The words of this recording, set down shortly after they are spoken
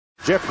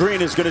Jeff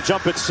Green is going to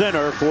jump at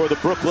center for the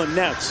Brooklyn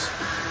Nets.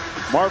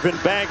 Marvin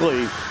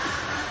Bagley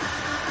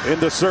in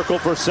the circle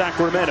for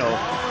Sacramento.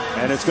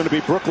 And it's going to be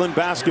Brooklyn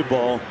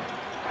basketball.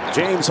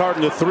 James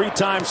Harden, the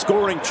three-time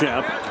scoring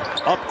champ,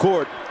 up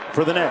court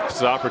for the Nets.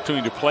 It's an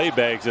opportunity to play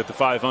Bags at the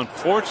 5.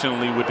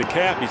 Unfortunately, with the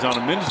cap, he's on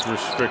a minutes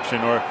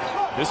restriction, or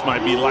this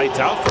might be lights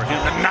out for him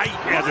tonight,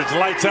 as it's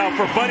lights out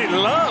for Buddy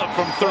Love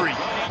from 3.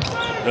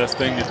 Best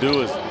thing to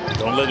do is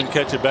don't let him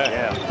catch it back.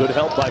 Yeah, good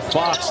help by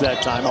Fox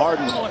that time.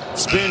 Harden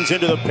spins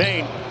into the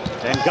paint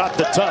and got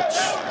the touch.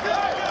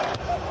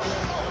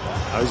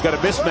 Now he's got a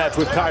mismatch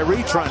with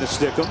Kyrie trying to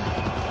stick him.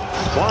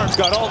 Barnes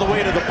got all the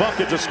way to the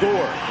bucket to score.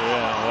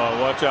 Yeah,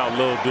 well, watch out,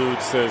 little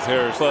dude, says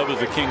Harris. Love as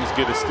the Kings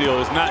get a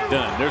steal. It's not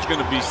done. There's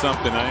going to be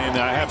something, and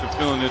I have a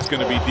feeling it's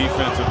going to be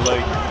defensive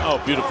late.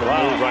 Oh, beautiful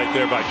move right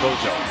there by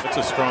Kojo. That's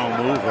a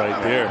strong move right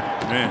there,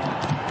 man.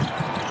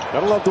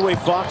 Gotta love the way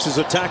Fox is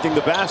attacking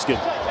the basket.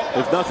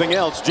 If nothing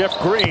else, Jeff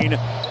Green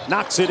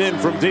knocks it in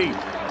from deep.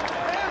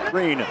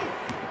 Green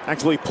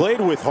actually played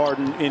with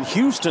Harden in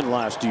Houston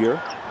last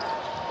year.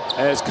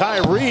 As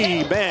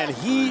Kyrie, man,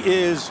 he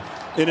is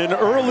in an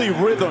early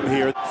rhythm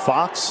here.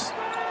 Fox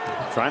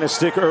trying to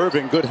stick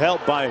Irving. Good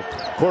help by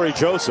Corey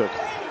Joseph.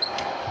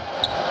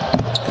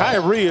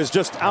 Kyrie is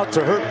just out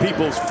to hurt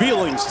people's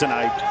feelings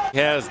tonight. He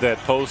has that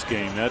post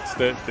game. That's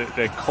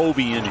that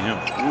Kobe in him.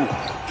 Ooh.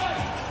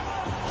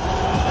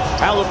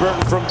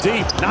 Halliburton from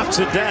deep knocks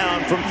it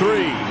down from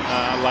 3.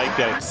 I like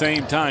that.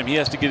 Same time, he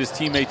has to get his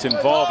teammates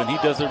involved, and he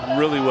does it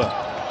really well.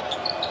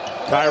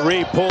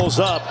 Kyrie pulls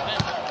up.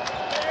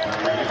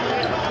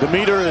 The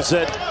meter is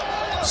at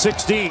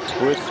 16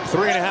 with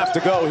 3.5 to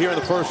go here in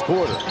the first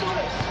quarter.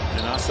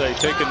 And I say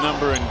take a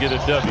number and get a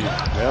W.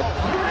 Yep,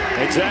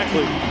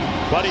 exactly.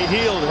 Buddy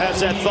Hield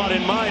has that thought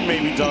in mind,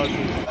 maybe, Doug.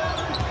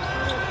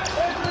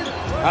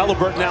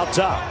 Halliburton out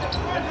top.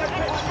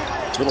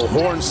 Little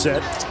horn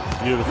set.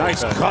 Beautiful.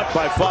 Nice cut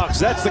by Fox.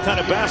 That's the kind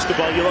of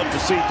basketball you love to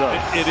see, Doug.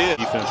 It is.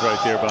 Defense right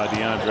there by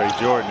DeAndre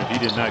Jordan. If he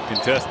did not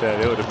contest that,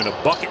 it would have been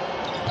a bucket.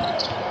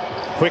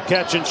 Quick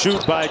catch and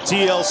shoot by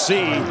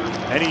TLC,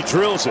 and he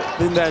drills it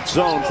in that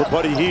zone for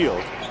Buddy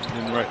Hield.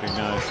 Didn't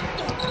recognize.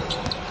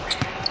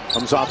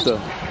 Comes off the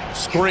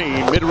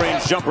screen.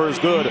 Mid-range jumper is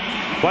good.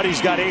 Buddy's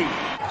got 8.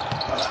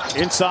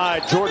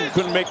 Inside, Jordan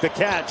couldn't make the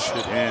catch.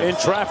 In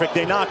traffic,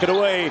 they knock it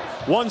away.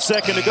 1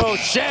 second to go.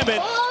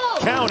 Shamet,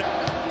 count it.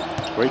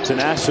 Great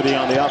tenacity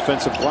on the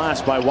offensive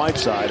glass by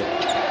Whiteside.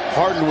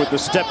 Harden with the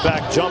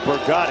step-back jumper.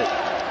 Got it.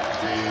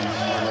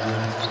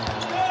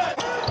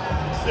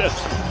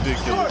 That's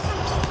ridiculous.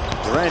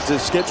 Durant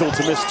is scheduled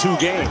to miss 2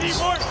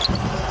 games.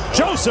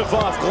 Joseph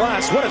off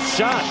glass. What a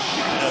shot.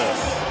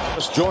 Yes.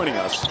 Just joining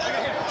us.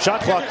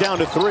 Shot clock down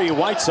to 3.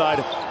 Whiteside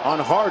on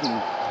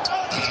Harden.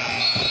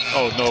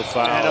 Oh, no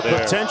foul and a there.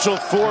 Potential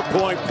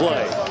 4-point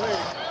play.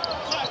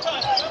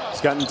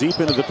 He's gotten deep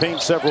into the paint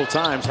several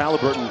times.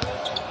 Halliburton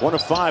 1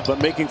 of 5, but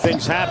making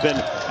things happen,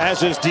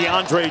 as is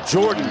DeAndre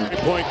Jordan.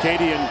 Point,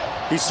 Katie, and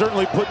he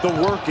certainly put the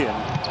work in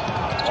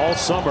all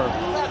summer.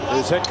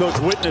 His head coach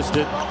witnessed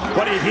it.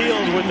 Buddy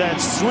Hield with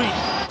that sweep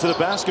to the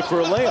basket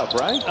for a layup,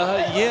 right?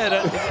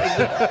 Yeah,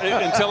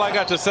 until I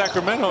got to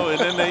Sacramento, and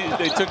then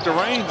they took the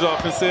reins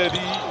off and said,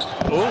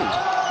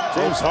 oh.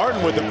 James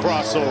Harden with the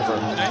crossover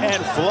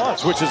and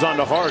flush, which is on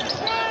to Harden.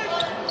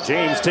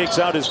 James takes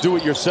out his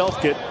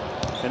do-it-yourself kit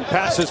and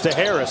passes to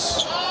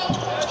Harris.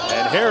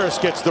 And Harris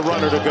gets the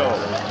runner to go.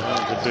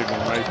 That was a big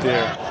one right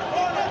there.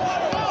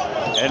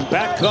 And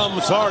back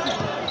comes Harden.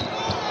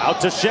 Out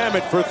to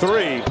Shamet for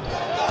 3.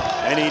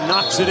 And he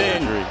knocks it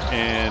in.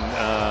 And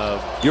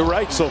you're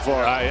right so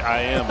far. I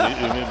am.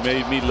 It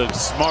made me look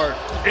smart.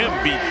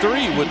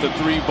 MB3 with the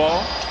 3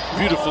 ball.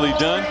 Beautifully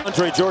done.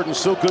 DeAndre Jordan's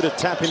so good at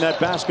tapping that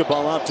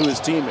basketball out to his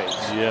teammates.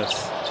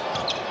 Yes.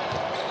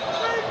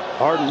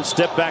 Harden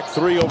step back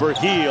 3 over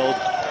Hield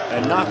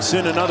and knocks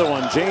in another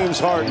one. James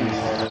Harden.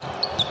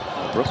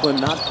 Brooklyn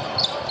not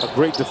a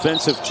great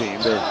defensive team.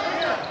 They're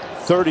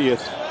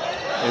 30th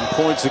in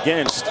points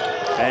against.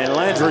 And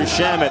Landry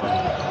Shamet.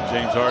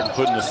 James Harden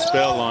putting a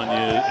spell on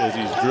you as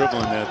he's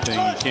dribbling that thing.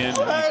 You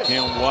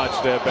can't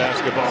watch that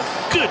basketball.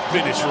 Good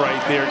finish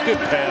right there. Good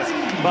pass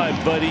by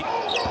Buddy.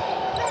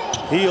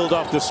 Hield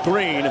off the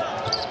screen.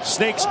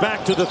 Snakes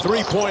back to the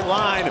 3-point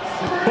line.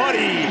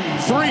 Buddy,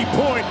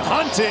 3-point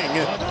hunting.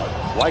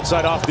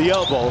 Whiteside off the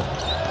elbow.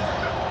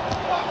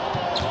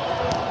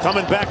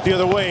 Coming back the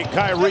other way,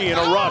 Kyrie in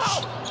a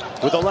rush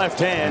with the left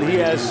hand. He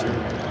has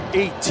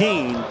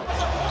 18.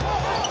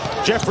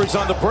 Jeffries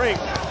on the break.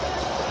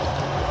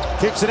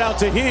 Kicks it out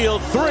to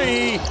Hield.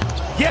 3.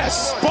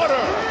 Yes, butter.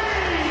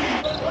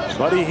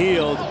 Buddy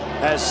Hield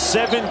has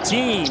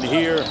 17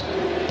 here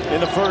in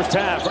the first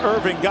half.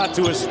 Irving got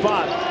to his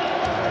spot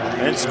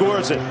and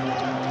scores it.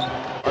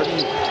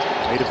 Harden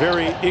made a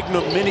very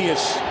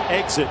ignominious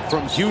exit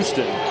from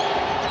Houston,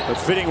 but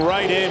fitting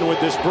right in with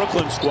this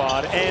Brooklyn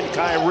squad and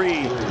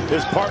Kyrie,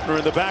 his partner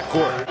in the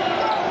backcourt.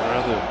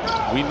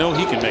 We know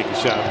he can make a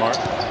shot, Mark.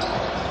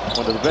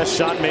 One of the best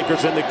shot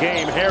makers in the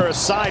game. Harris,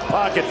 side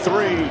pocket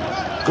 3.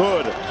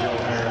 Good.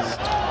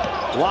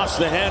 Lost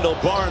the handle.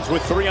 Barnes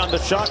with 3 on the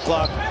shot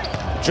clock.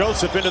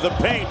 Joseph into the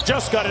paint,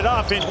 just got it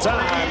off in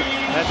time,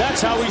 and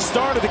that's how he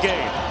started the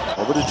game.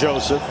 Over to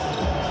Joseph.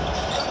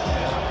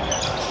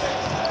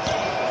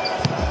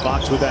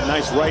 Fox with that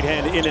nice right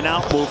hand in and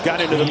out move, got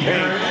into the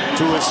paint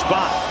to his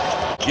spot.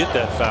 Get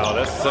that foul.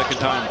 That's the second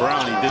time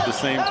Brown. He did the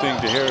same thing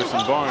to Harrison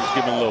Barnes,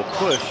 giving a little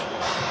push.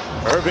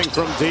 Irving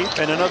from deep,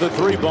 and another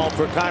three ball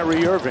for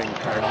Kyrie Irving.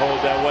 And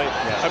hold that way.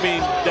 Yeah. I mean,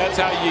 that's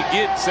how you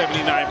get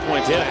 79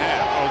 points and a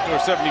half, or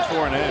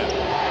 74 and a half.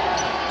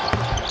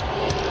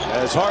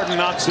 As Harden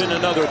knocks in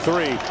another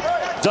three.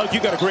 Doug,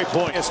 you got a great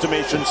point.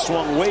 Estimation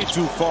swung way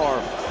too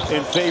far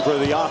in favor of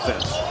the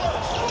offense.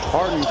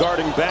 Harden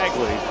guarding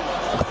Bagley.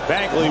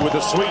 Bagley with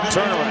a sweet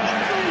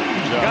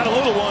turnaround. Got a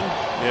little one.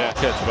 Yeah,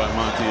 catch by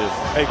Monty.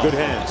 Hey, good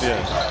hands.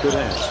 Yeah, good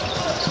hands.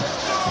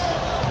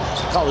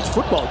 College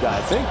football guy,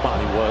 I think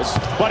Monty was.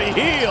 But he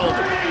healed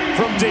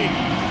from deep.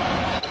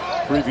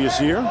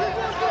 Previous year.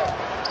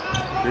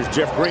 Here's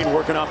Jeff Green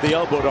working off the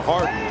elbow to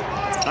Harden.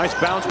 Nice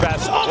bounce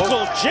pass.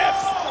 Uncle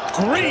Jeff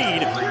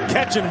Green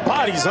catching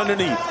bodies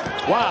underneath.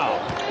 Wow.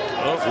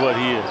 That's what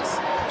he is.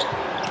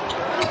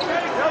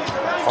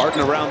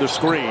 Harden around the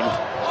screen.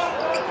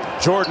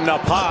 Jordan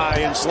up high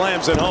and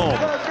slams it home.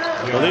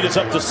 The lead is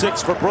up to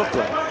 6 for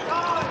Brooklyn.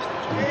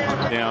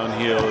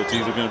 Downhill, it's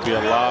either going to be a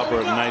lob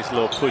or a nice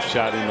little push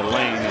shot in the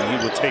lane,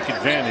 and he will take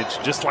advantage,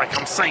 just like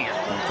I'm saying.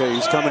 Okay,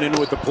 he's coming in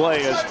with the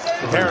play as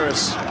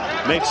Harris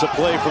makes a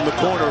play from the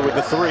corner with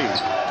the three.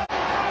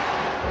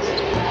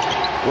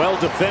 Well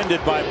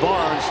defended by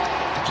Barnes.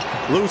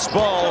 Loose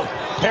ball.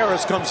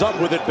 Harris comes up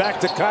with it back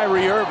to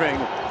Kyrie Irving.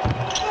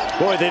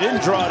 Boy, they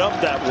didn't draw it up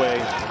that way.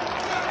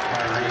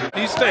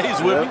 He stays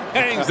with me,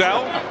 hangs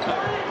out.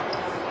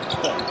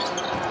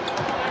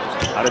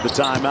 Out of the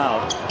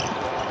timeout.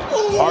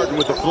 Harden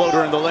with the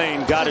floater in the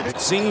lane. Got it. It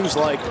seems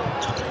like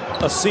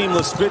a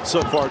seamless fit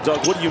so far,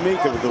 Doug. What do you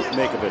make of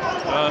it?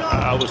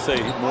 I would say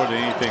more than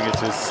anything, it's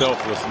his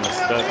selflessness.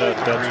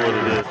 That's what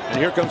it is. And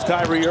here comes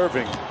Kyrie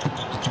Irving.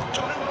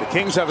 The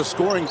Kings have a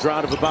scoring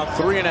drought of about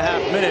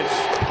 3.5 minutes.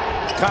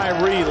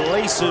 Kyrie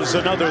laces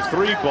another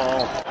three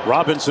ball.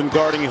 Robinson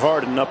guarding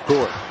Harden up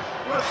court.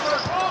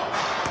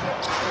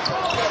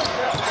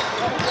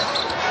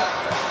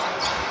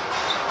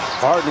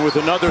 Harden with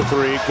another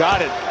three.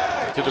 Got it.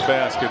 To the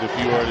basket if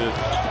you are the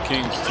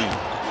Kings team.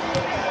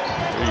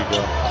 There you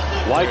go.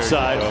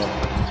 Whiteside.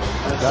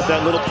 Got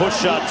that little push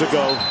shot to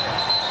go.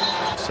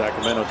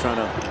 Sacramento trying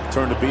to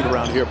turn the beat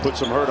around here. Put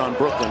some hurt on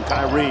Brooklyn.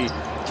 Kyrie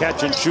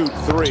catch and shoot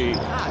three.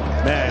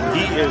 Man,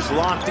 he is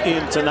locked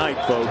in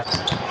tonight, folks.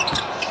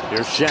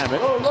 Here's Shamet.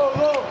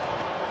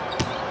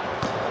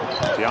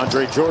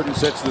 DeAndre Jordan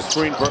sets the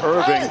screen for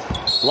Irving.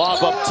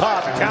 Lob up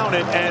top. Count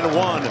it and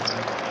one.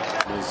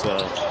 His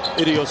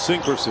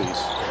idiosyncrasies.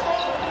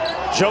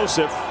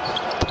 Joseph,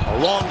 a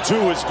long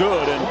two is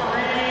good, and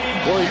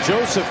boy,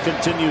 Joseph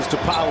continues to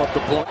pile up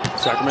the point.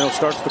 Sacramento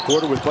starts the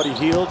quarter with Buddy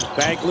Hield,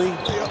 Bagley,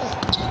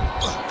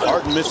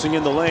 Harden missing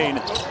in the lane.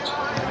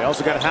 They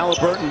also got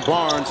Halliburton,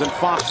 Barnes, and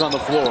Fox on the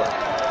floor.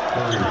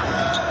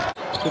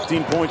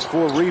 15 points,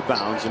 4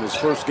 rebounds in his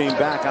first game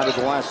back out of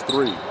the last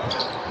 3.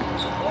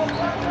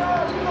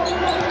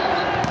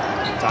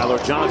 Tyler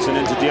Johnson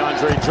into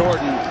DeAndre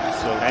Jordan,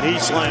 and he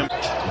slammed.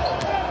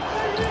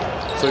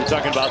 So you're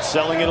talking about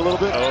selling it a little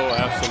bit? Oh,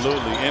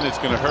 absolutely. And it's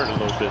going to hurt a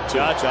little bit, too.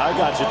 Gotcha. I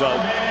got you,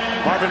 Doug.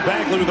 Marvin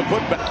Bagley with a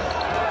putback.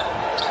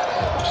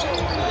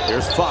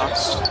 Here's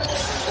Fox.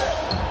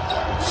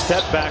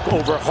 Step back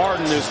over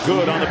Harden is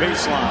good on the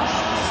baseline.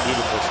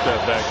 Beautiful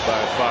step back by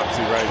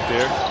Foxy right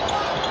there.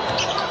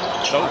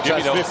 Oh, give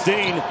me those.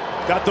 15.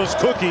 Got those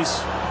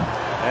cookies.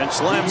 And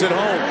slams it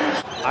home.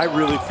 I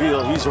really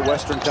feel he's a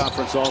Western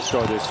Conference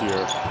All-Star this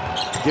year.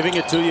 Giving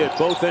it to you at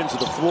both ends of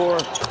the floor.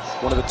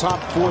 One of the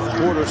top fourth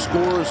quarter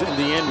scorers in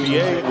the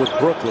NBA with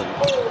Brooklyn.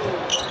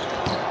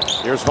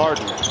 Here's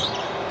Harden.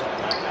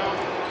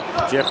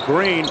 Jeff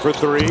Green for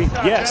three.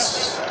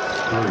 Yes.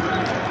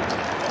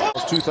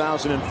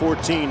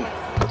 2014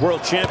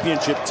 World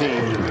Championship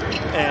team.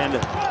 And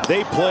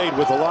they played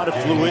with a lot of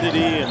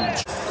fluidity.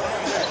 And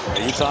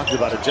you talked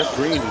about it. Jeff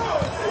Green,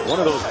 one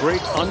of those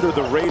great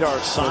under-the-radar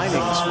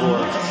signings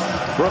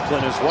for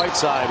Brooklyn as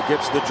Whiteside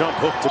gets the jump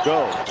hook to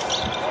go.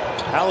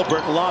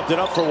 Halliburton lobbed it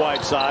up for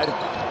Whiteside.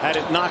 Had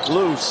it knocked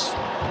loose.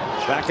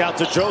 Back out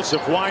to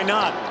Joseph. Why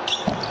not?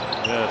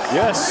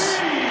 Yes.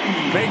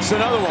 Makes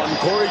another one.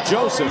 Corey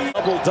Joseph.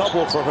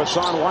 Double-double for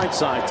Hassan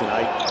Whiteside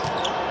tonight.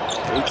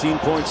 18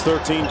 points,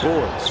 13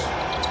 boards.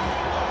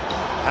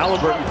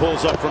 Halliburton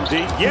pulls up from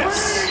deep.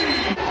 Yes!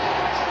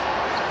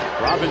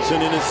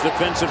 Robinson in his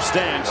defensive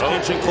stance,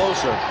 inching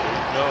closer.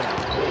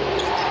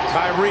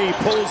 Kyrie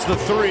pulls the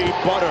three.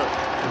 Butter.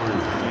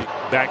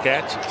 Back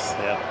at you.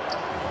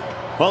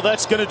 Yeah. Well,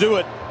 that's going to do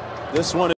it. This one